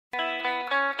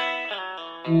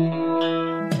You're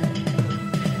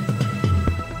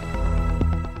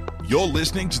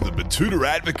listening to the Betoota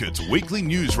Advocate's weekly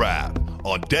news wrap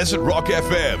on Desert Rock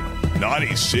FM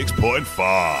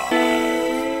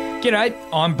 96.5. G'day,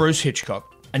 I'm Bruce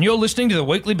Hitchcock, and you're listening to the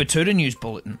weekly Betoota News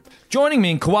Bulletin. Joining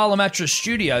me in Koala Mattress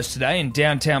Studios today in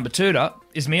downtown Betoota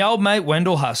is my old mate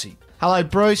Wendell Hussey. Hello,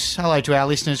 Bruce. Hello to our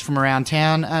listeners from around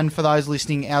town and for those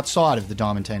listening outside of the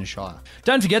Diamantina Shire.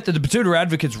 Don't forget that the Betoota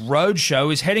Advocates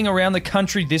Roadshow is heading around the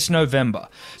country this November,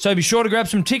 so be sure to grab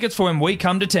some tickets for when we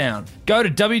come to town. Go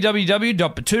to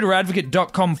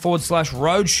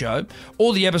www.betootaadvocate.com/roadshow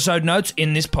or the episode notes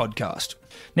in this podcast.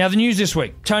 Now, the news this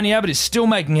week. Tony Abbott is still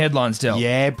making headlines, Del.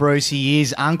 Yeah, Bruce, he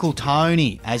is. Uncle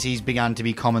Tony, as he's begun to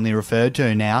be commonly referred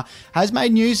to now, has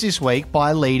made news this week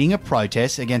by leading a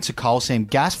protest against a coal seam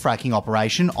gas fracking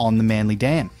operation on the Manly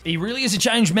Dam. He really is a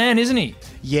changed man, isn't he?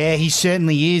 Yeah, he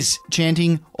certainly is.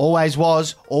 Chanting, always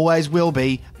was, always will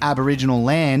be, Aboriginal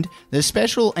land, the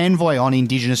special envoy on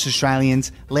Indigenous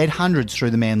Australians led hundreds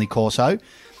through the Manly Corso.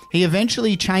 He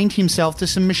eventually chained himself to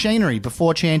some machinery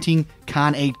before chanting,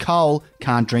 can't eat coal,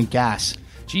 can't drink gas.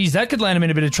 Geez, that could land him in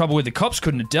a bit of trouble with the cops,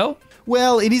 couldn't it, Del?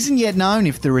 Well, it isn't yet known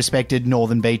if the respected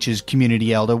Northern Beaches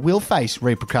community elder will face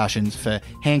repercussions for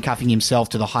handcuffing himself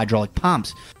to the hydraulic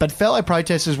pumps, but fellow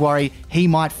protesters worry he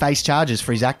might face charges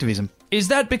for his activism. Is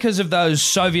that because of those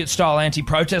Soviet-style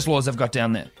anti-protest laws they've got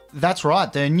down there? That's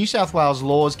right. The New South Wales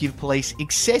laws give police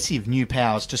excessive new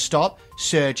powers to stop,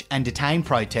 search and detain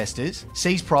protesters,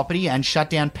 seize property and shut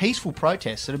down peaceful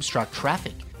protests that obstruct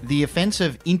traffic. The offence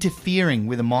of interfering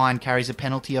with a mine carries a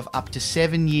penalty of up to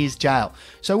 7 years jail,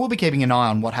 so we'll be keeping an eye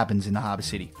on what happens in the harbour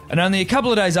city. And only a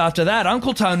couple of days after that,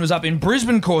 Uncle Tone was up in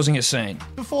Brisbane causing a scene.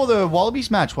 Before the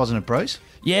Wallabies match, wasn't it, Bruce?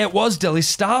 Yeah, it was, Del. His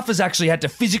staffers actually had to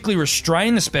physically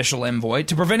restrain the special envoy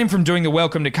to prevent him from doing the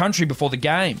welcome to country before the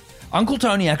game. Uncle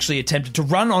Tony actually attempted to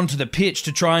run onto the pitch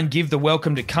to try and give the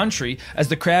welcome to country as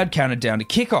the crowd counted down to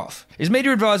kick-off. His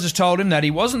media advisors told him that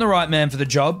he wasn't the right man for the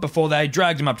job before they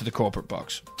dragged him up to the corporate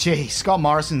box. Gee, Scott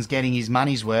Morrison's getting his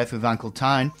money's worth with Uncle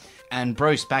Tone. And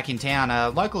Bruce, back in town,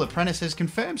 a local apprentice has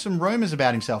confirmed some rumours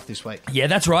about himself this week. Yeah,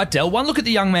 that's right, Del. One look at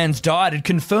the young man's diet had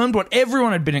confirmed what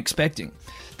everyone had been expecting,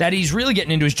 that he's really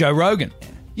getting into his Joe Rogan.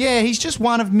 Yeah, he's just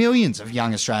one of millions of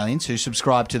young Australians who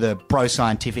subscribe to the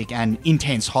bro-scientific and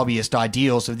intense hobbyist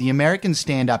ideals of the American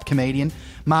stand-up comedian,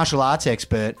 martial arts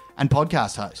expert and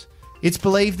podcast host. It's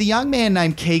believed the young man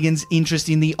named Keegan's interest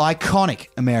in the iconic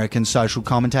American social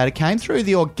commentator came through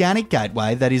the organic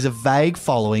gateway that is a vague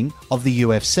following of the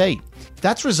UFC.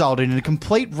 That's resulted in a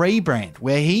complete rebrand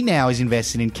where he now is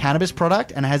invested in cannabis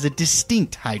product and has a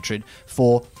distinct hatred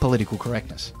for political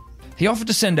correctness. He offered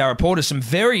to send our reporter some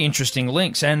very interesting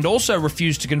links and also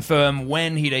refused to confirm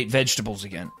when he'd eat vegetables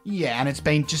again. Yeah, and it's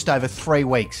been just over 3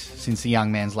 weeks since the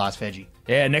young man's last veggie.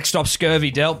 Yeah, next stop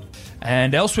scurvy, Del.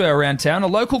 And elsewhere around town, a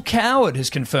local coward has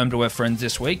confirmed to her friends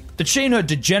this week that she and her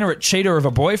degenerate cheater of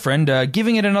a boyfriend are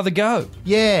giving it another go.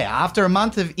 Yeah, after a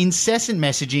month of incessant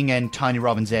messaging and Tony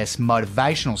Robbins-esque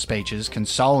motivational speeches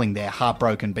consoling their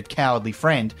heartbroken but cowardly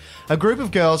friend, a group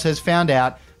of girls has found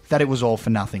out that it was all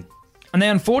for nothing. And they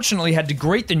unfortunately had to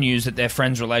greet the news that their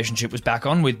friend's relationship was back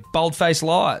on with bold-faced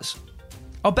lies.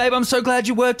 "Oh, babe, I'm so glad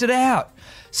you worked it out,"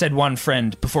 said one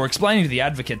friend before explaining to the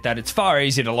Advocate that it's far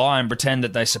easier to lie and pretend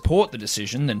that they support the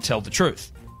decision than tell the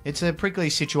truth. It's a prickly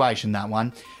situation, that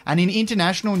one. And in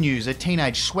international news, a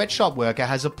teenage sweatshop worker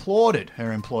has applauded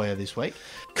her employer this week.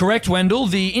 Correct, Wendell.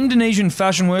 The Indonesian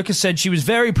fashion worker said she was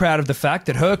very proud of the fact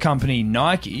that her company,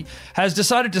 Nike, has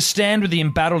decided to stand with the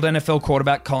embattled NFL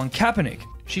quarterback Colin Kaepernick.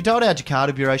 She told our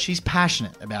Jakarta bureau she's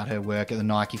passionate about her work at the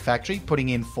Nike factory, putting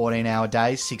in 14-hour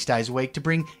days, 6 days a week to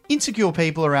bring insecure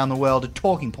people around the world a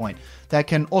talking point that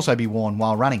can also be worn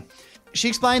while running. She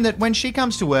explained that when she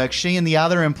comes to work, she and the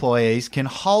other employees can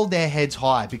hold their heads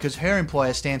high because her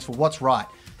employer stands for what's right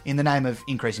in the name of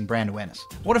increasing brand awareness.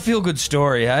 What a feel-good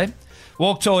story, eh?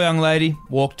 Walk tall, young lady,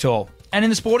 walk tall. And in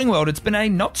the sporting world, it's been a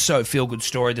not-so-feel-good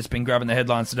story that's been grabbing the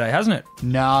headlines today, hasn't it?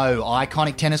 No,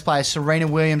 iconic tennis player Serena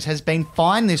Williams has been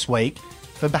fined this week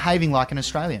for behaving like an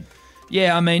Australian.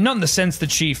 Yeah, I mean, not in the sense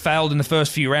that she failed in the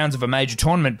first few rounds of a major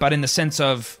tournament, but in the sense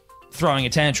of throwing a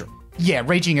tantrum. Yeah,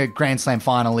 reaching a Grand Slam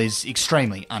final is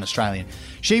extremely un-Australian.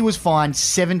 She was fined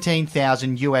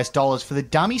 $17,000 for the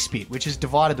dummy spit, which has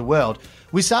divided the world,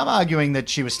 with some arguing that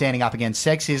she was standing up against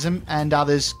sexism and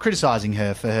others criticising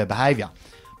her for her behaviour.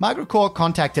 Margaret Court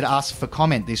contacted us for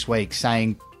comment this week,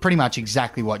 saying pretty much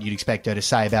exactly what you'd expect her to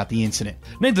say about the incident.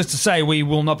 Needless to say, we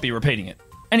will not be repeating it.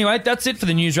 Anyway, that's it for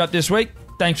the news wrap this week.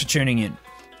 Thanks for tuning in.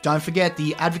 Don't forget,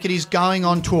 the Advocate is going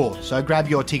on tour, so grab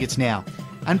your tickets now.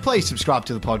 And please subscribe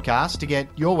to the podcast to get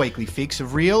your weekly fix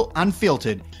of real,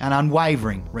 unfiltered, and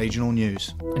unwavering regional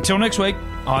news. Until next week,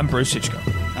 I'm Bruce Hitchcock.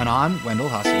 And I'm Wendell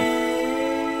Hussey.